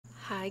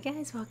Hi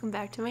guys, welcome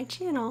back to my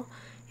channel.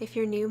 If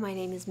you're new, my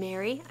name is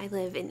Mary. I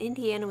live in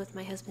Indiana with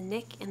my husband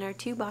Nick and our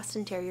two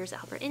Boston Terriers,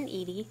 Albert and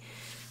Edie.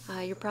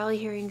 You're probably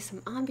hearing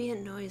some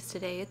ambient noise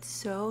today. It's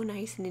so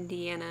nice in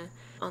Indiana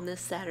on this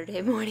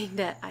Saturday morning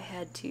that I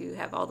had to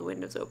have all the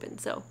windows open.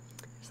 So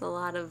there's a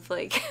lot of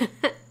like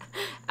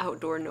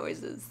outdoor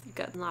noises. You've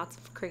got lots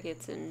of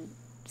crickets and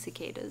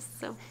cicadas.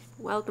 So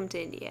welcome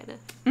to Indiana.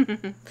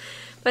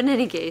 But in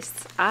any case,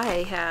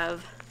 I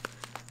have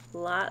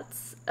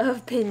lots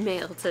of pin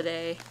mail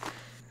today.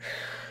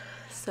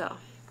 So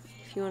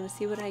if you want to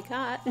see what I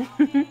got,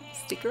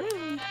 stick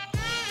around.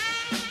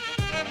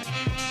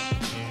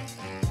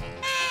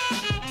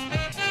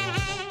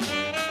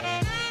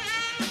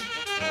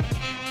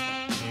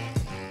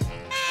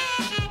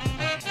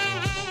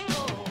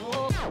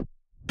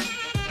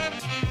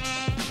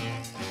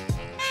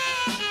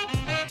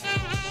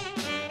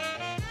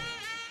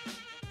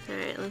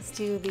 Alright, let's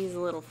do these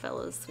little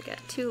fellas. We got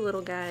two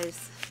little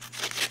guys.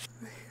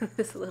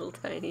 This little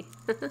tiny.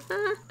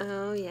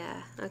 Oh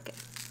yeah, okay.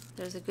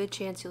 There's a good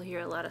chance you'll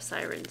hear a lot of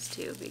sirens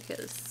too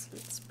because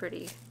it's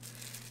pretty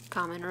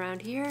common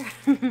around here.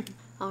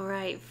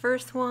 Alright,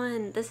 first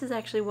one. This is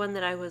actually one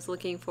that I was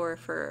looking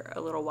for a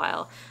little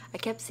while. I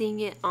kept seeing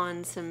it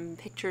on some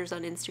pictures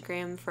on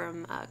Instagram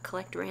from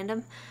Collect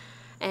Random,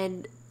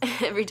 and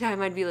every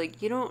time I'd be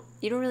like, you don't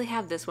really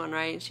have this one,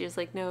 right? And she was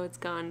like, no, it's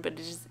gone, but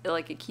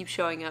it keeps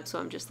showing up, so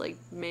I'm just like,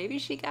 maybe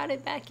she got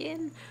it back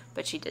in,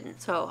 but she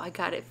didn't. So I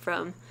got it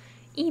from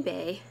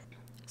eBay.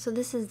 So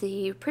this is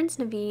the Prince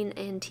Naveen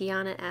and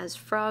Tiana as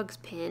Frogs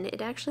pin.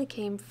 It actually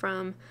came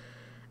from,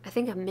 I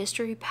think, a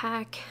mystery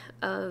pack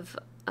of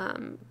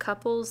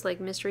couples, like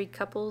mystery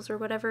couples or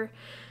whatever.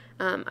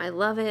 I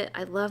love it.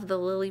 I love the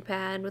lily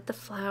pad with the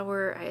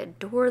flower. I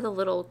adore the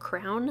little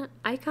crown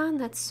icon.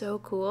 That's so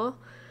cool.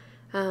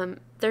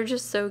 They're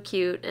just so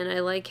cute, and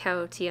I like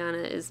how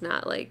Tiana is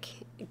not like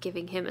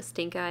giving him a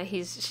stink eye.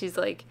 She's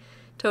like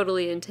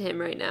totally into him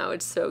right now.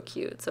 It's so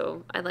cute.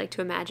 So I like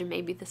to imagine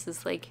maybe this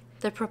is like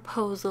the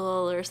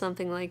proposal or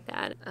something like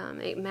that.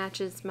 It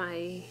matches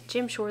my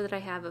gym shore that I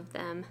have of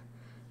them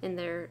in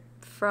their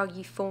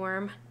froggy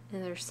form,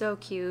 and they're so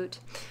cute.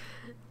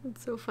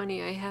 It's so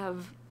funny. I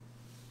have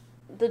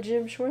the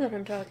gym shore that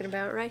I'm talking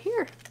about right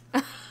here.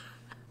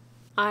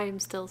 I am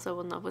still so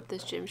in love with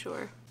this gym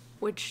shore.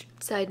 Which,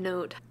 side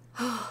note,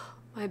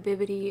 my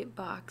Bibbidi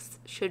box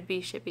should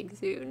be shipping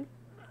soon.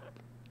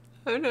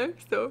 And I'm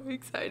so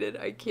excited.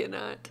 I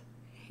cannot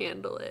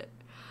handle it.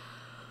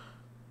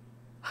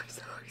 I'm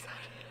so excited.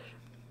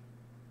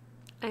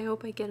 I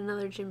hope I get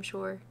another gym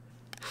shore.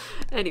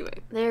 Anyway,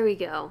 there we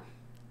go.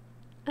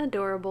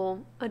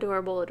 Adorable,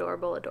 adorable,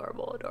 adorable,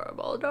 adorable,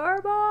 adorable,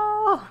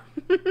 adorable.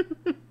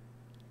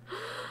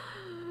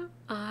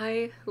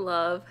 I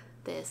love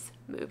this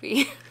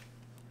movie.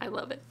 I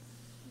love it.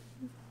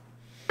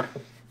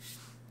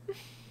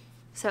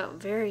 So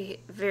very,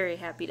 very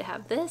happy to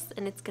have this,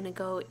 and it's gonna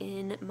go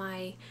in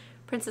my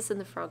Princess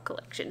and the Frog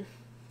collection.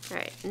 All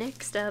right,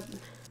 next up,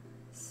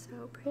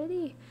 so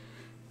pretty.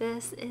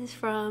 This is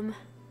from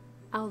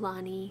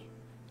Aulani.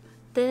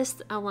 This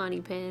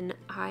Aulani pin,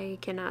 I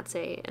cannot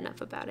say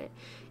enough about it.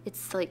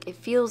 It's like, it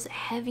feels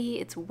heavy,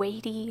 it's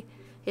weighty,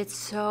 it's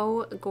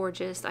so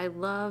gorgeous. I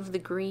love the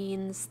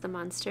greens, the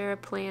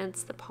monstera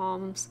plants, the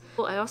palms.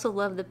 I also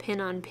love the pin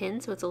on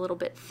pin, so it's a little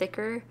bit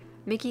thicker.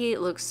 Mickey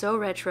looks so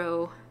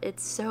retro.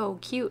 It's so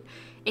cute.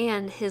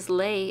 And his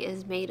lei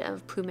is made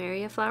of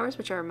plumeria flowers,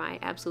 which are my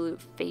absolute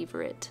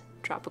favorite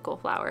tropical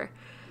flower.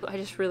 I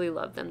just really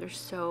love them. They're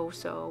so,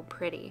 so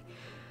pretty.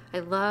 I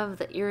love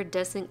the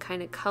iridescent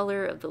kind of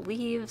color of the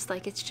leaves.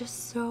 Like, it's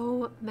just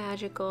so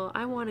magical.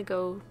 I want to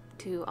go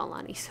to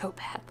Aulani so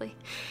badly.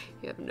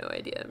 You have no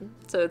idea.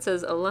 So it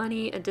says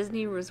Aulani, a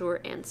Disney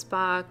resort and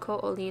spa,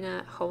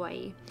 Ko'olina,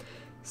 Hawaii.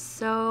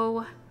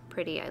 So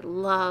pretty. I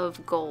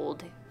love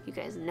gold. You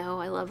guys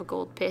know I love a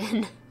gold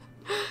pin.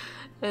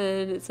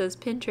 And it says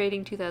pin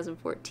trading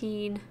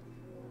 2014.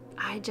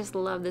 I just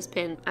love this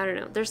pin. I don't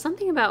know. There's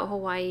something about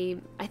Hawaii.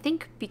 I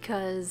think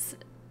because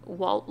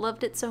Walt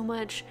loved it so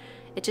much,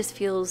 it just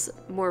feels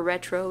more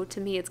retro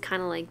to me. It's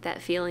kind of like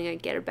that feeling I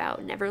get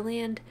about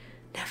Disneyland,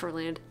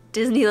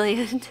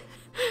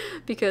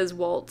 because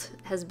Walt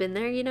has been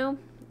there, you know,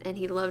 and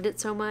he loved it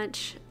so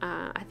much.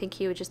 I think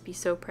he would just be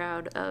so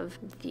proud of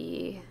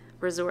the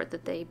resort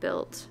that they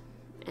built.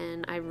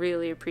 And I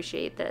really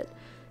appreciate that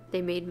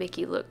they made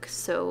Mickey look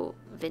so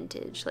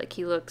vintage. Like,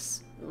 he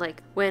looks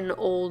like when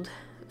old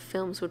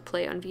films would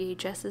play on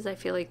VHSs. I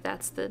feel like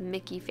that's the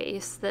Mickey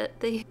face that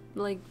they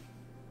like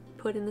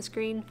put in the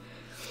screen.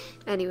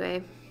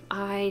 Anyway,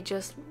 I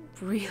just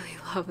really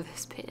love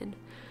this pin.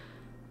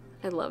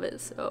 I love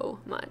it so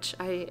much.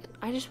 I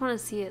just want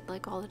to see it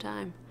like all the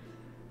time.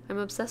 I'm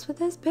obsessed with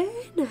this pin.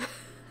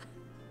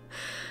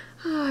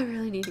 Oh, I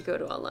really need to go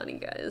to Aulani,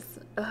 guys.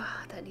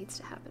 That needs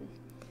to happen.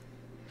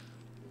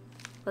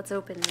 Let's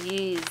open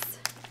these.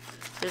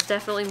 There's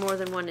definitely more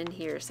than one in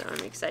here, so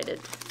I'm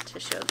excited to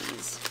show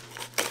these.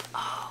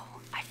 Oh,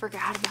 I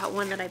forgot about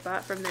one that I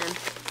bought from them.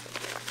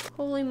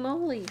 Holy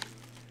moly.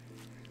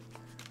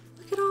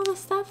 Look at all the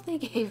stuff they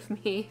gave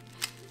me.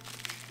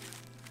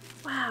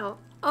 Wow.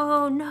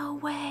 Oh, no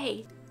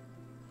way.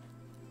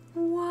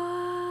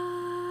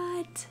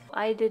 What?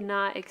 I did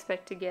not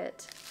expect to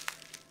get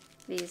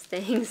these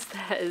things.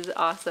 That is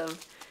awesome.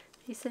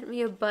 They sent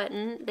me a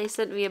button. They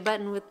sent me a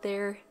button with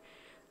their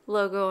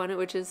logo on it,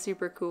 which is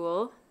super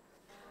cool.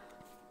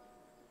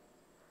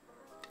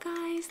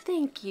 Guys,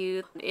 thank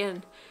you. And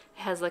it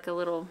has like a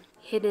little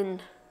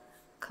hidden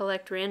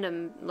collect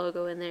random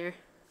logo in there.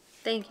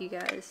 Thank you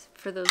guys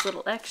for those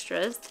little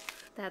extras.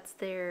 That's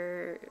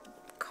their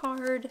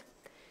card.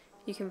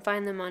 You can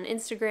find them on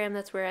Instagram.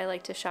 That's where I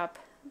like to shop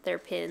their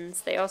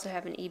pins. They also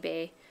have an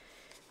eBay,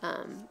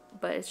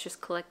 but it's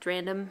just collect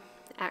random,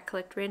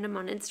 @collectrandom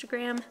on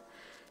Instagram.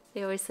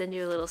 They always send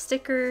you a little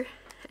sticker,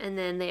 and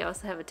then they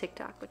also have a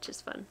TikTok, which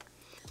is fun.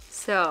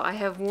 So I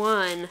have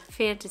one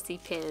fantasy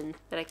pin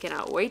that I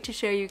cannot wait to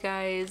show you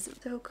guys.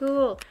 So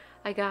cool.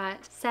 I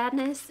got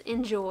Sadness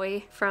and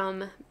Joy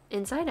from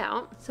Inside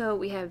Out. So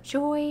we have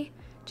Joy,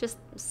 just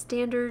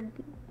standard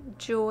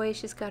Joy.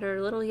 She's got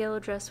her little yellow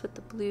dress with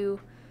the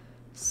blue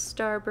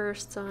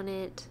starbursts on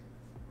it.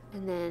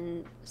 And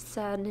then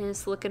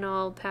Sadness looking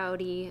all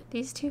pouty.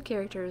 These two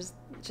characters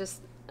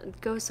just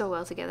go so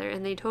well together,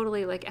 and they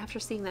totally, like, after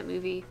seeing that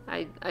movie,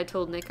 I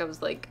told Nick, I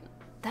was like,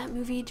 that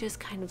movie just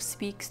kind of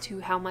speaks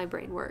to how my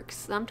brain works.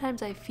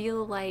 Sometimes I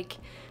feel like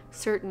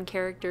certain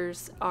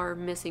characters are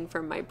missing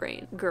from my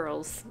brain.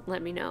 Girls,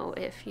 let me know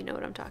if you know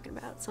what I'm talking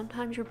about.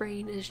 Sometimes your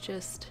brain is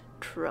just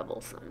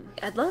troublesome.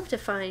 I'd love to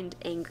find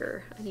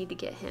Anger. I need to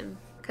get him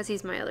because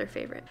he's my other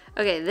favorite.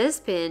 Okay, this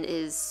pin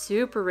is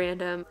super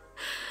random.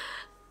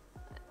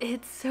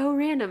 It's so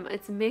random.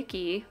 It's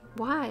Mickey.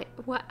 Why?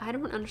 What? I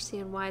don't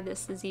understand why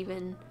this is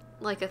even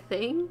like a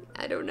thing.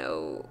 I don't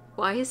know.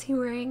 Why is he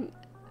wearing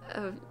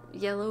a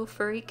yellow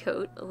furry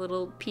coat, a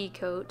little pea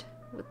coat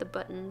with the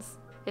buttons?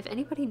 If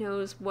anybody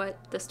knows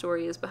what the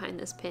story is behind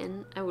this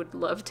pin, I would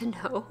love to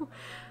know.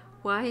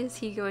 Why is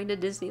he going to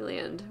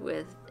Disneyland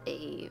with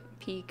a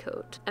pea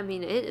coat? I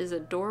mean, it is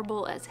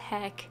adorable as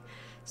heck,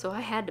 so I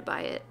had to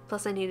buy it.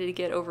 Plus I needed to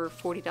get over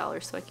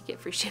 $40 so I could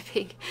get free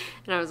shipping,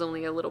 and I was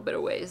only a little bit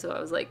away, so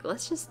I was like,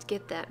 let's just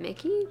get that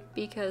Mickey,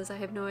 because I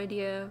have no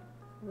idea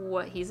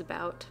what he's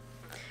about.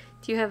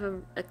 Do you have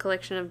a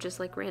collection of just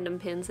like random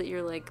pins that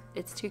you're like,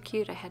 it's too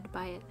cute, I had to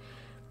buy it,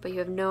 but you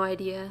have no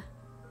idea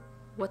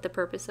what the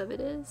purpose of it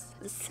is?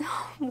 It's so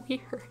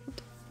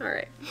weird.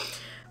 Alright,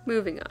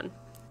 moving on.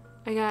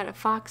 I got a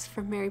fox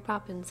from Mary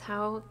Poppins.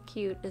 How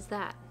cute is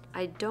that?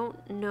 I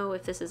don't know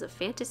if this is a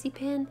fantasy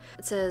pin.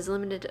 It says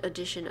limited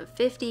edition of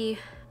 50,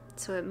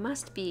 so it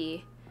must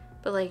be,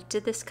 but like,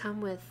 did this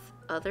come with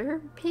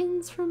other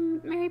pins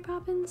from Mary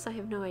Poppins? I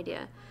have no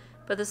idea.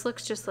 But this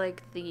looks just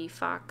like the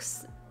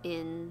fox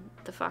in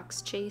the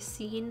fox chase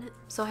scene,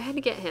 so I had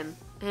to get him,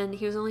 and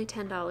he was only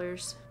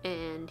 $10,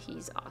 and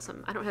he's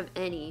awesome. I don't have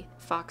any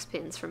fox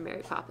pins from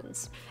Mary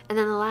Poppins. And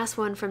then the last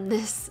one from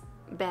this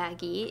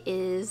baggie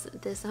is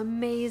this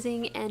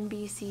amazing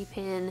NBC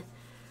pin.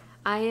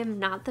 I am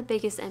not the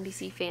biggest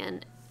NBC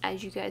fan,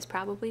 as you guys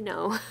probably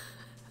know.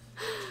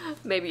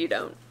 Maybe you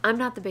don't. I'm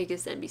not the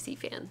biggest NBC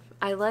fan.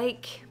 I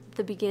like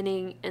the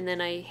beginning, and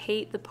then I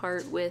hate the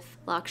part with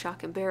Lock,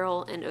 Shock, and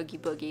Barrel and Oogie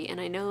Boogie. And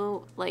I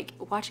know, like,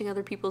 watching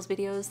other people's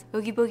videos,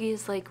 Oogie Boogie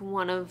is like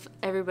one of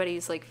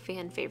everybody's like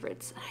fan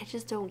favorites. I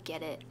just don't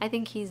get it. I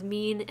think he's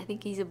mean. I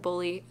think he's a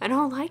bully. I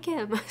don't like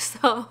him.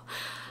 So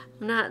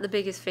I'm not the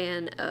biggest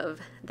fan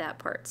of that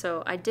part.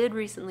 So I did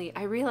recently,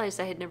 I realized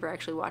I had never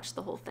actually watched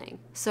the whole thing.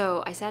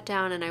 So I sat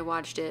down and I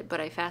watched it,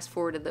 but I fast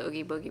forwarded the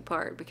Oogie Boogie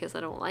part because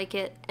I don't like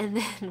it, and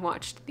then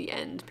watched the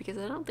end because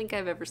I don't think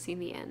I've ever seen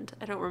the end.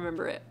 I don't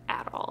remember it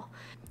at all.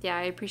 Yeah,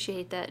 I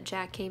appreciate that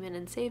Jack came in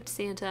and saved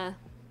Santa.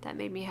 That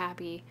made me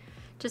happy.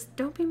 Just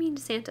don't be mean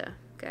to Santa,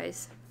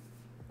 guys.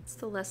 It's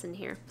the lesson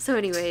here. So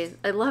anyways,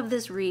 I love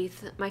this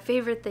wreath. My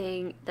favorite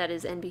thing that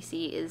is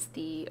NBC is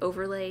the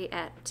overlay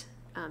at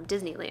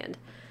Disneyland,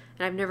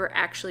 and I've never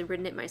actually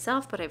ridden it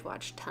myself, but I've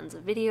watched tons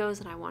of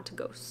videos and I want to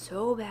go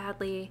so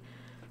badly.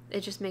 It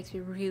just makes me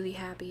really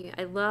happy.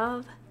 I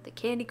love the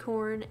candy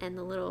corn and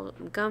the little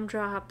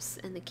gumdrops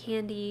and the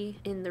candy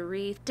in the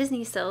wreath.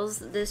 Disney sells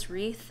this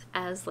wreath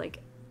as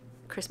like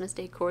Christmas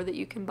decor that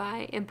you can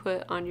buy and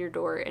put on your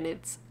door, and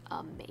it's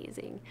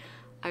amazing.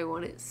 I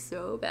want it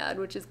so bad,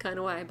 which is kind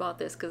of why I bought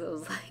this, because I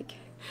was like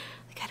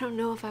I don't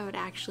know if I would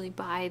actually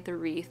buy the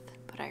wreath,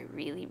 but I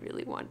really,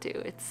 really want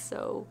to. It's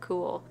so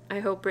cool. I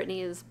hope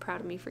Brittany is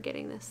proud of me for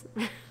getting this.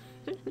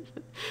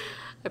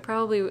 I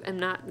probably am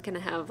not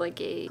gonna have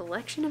like a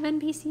collection of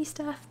NBC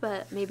stuff,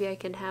 but maybe I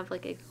can have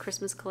like a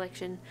Christmas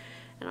collection,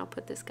 and I'll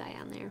put this guy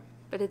on there.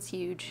 But it's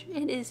huge.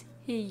 It is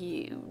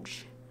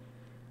huge.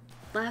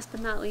 Last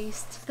but not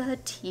least, the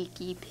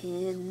tiki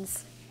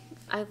pins.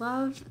 I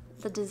love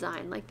the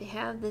design. Like, they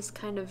have this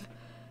kind of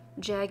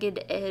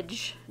jagged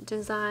edge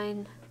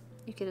design.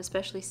 You can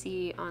especially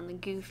see on the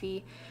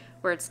Goofy,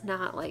 where it's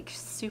not like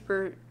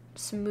super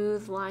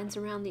smooth lines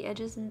around the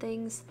edges and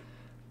things.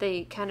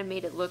 They kind of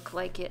made it look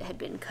like it had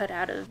been cut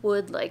out of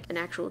wood, like an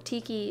actual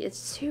tiki. It's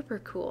super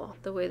cool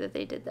the way that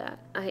they did that.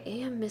 I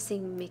am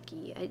missing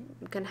Mickey.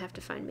 I'm gonna have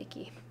to find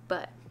Mickey,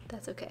 but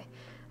that's okay.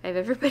 I have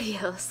everybody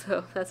else,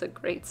 so that's a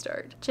great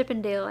start. Chip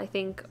and Dale, I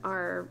think,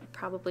 are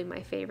probably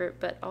my favorite,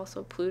 but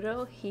also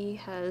Pluto. He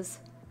has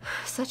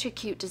such a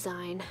cute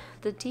design.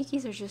 The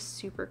tikis are just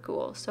super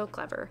cool, so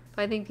clever.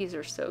 I think these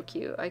are so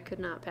cute. I could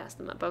not pass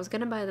them up. I was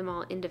gonna buy them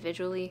all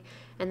individually,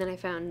 and then I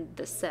found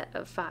the set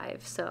of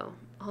 5, so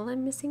all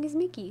I'm missing is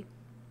Mickey.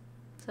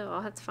 So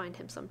I'll have to find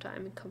him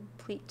sometime and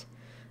complete.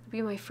 It'll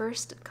be my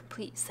first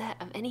complete set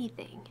of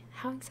anything.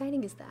 How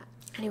exciting is that?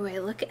 Anyway,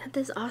 look at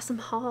this awesome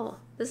haul.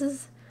 This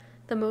is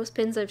the most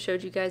pins I've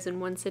showed you guys in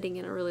one sitting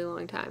in a really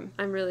long time.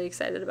 I'm really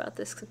excited about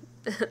this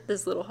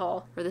this little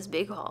haul, or this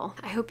big haul.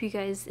 I hope you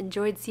guys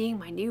enjoyed seeing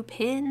my new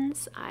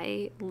pins.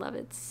 I love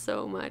it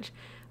so much.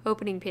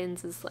 Opening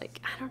pins is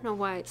like, I don't know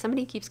why.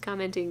 Somebody keeps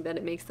commenting that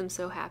it makes them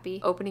so happy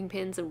opening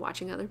pins and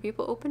watching other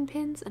people open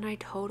pins, and I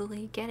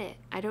totally get it.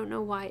 I don't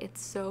know why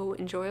it's so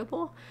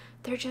enjoyable.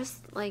 They're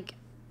just like,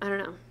 I don't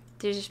know.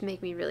 They just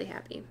make me really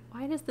happy.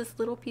 Why does this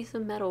little piece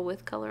of metal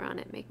with color on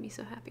it make me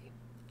so happy?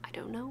 I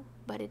don't know,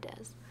 but it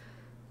does.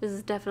 This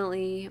is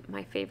definitely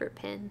my favorite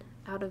pin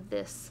out of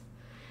this.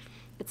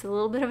 It's a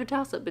little bit of a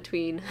toss-up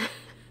between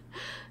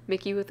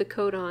Mickey with the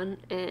coat on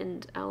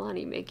and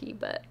Aulani Mickey,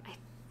 but I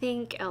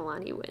think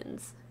Aulani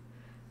wins.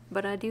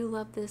 But I do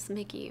love this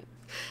Mickey.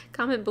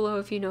 Comment below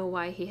if you know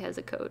why he has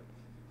a coat.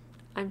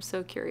 I'm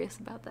so curious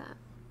about that.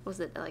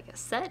 Was it like a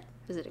set?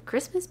 Was it a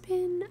Christmas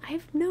pin? I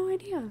have no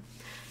idea.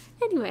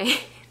 Anyway,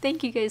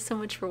 thank you guys so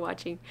much for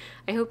watching.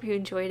 I hope you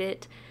enjoyed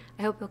it.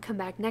 I hope you'll come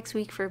back next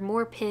week for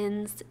more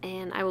pins,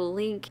 and I will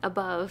link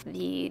above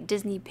the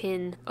Disney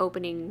pin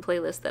opening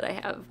playlist that I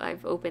have.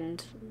 I've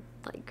opened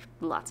like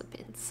lots of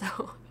pins,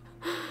 so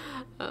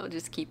I'll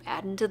just keep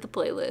adding to the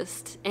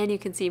playlist. And you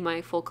can see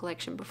my full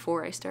collection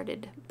before I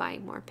started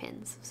buying more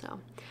pins. So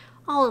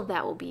all of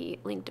that will be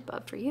linked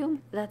above for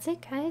you. That's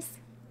it, guys.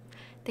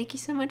 Thank you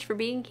so much for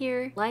being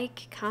here.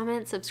 Like,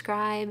 comment,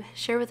 subscribe,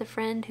 share with a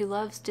friend who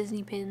loves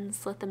Disney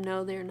pins. Let them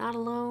know they're not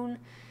alone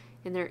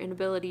in their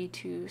inability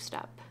to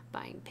stop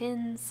buying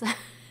pins.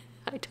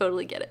 I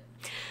totally get it.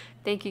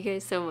 Thank you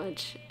guys so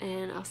much,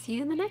 and I'll see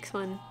you in the next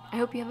one. I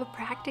hope you have a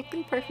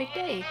practically perfect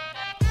day.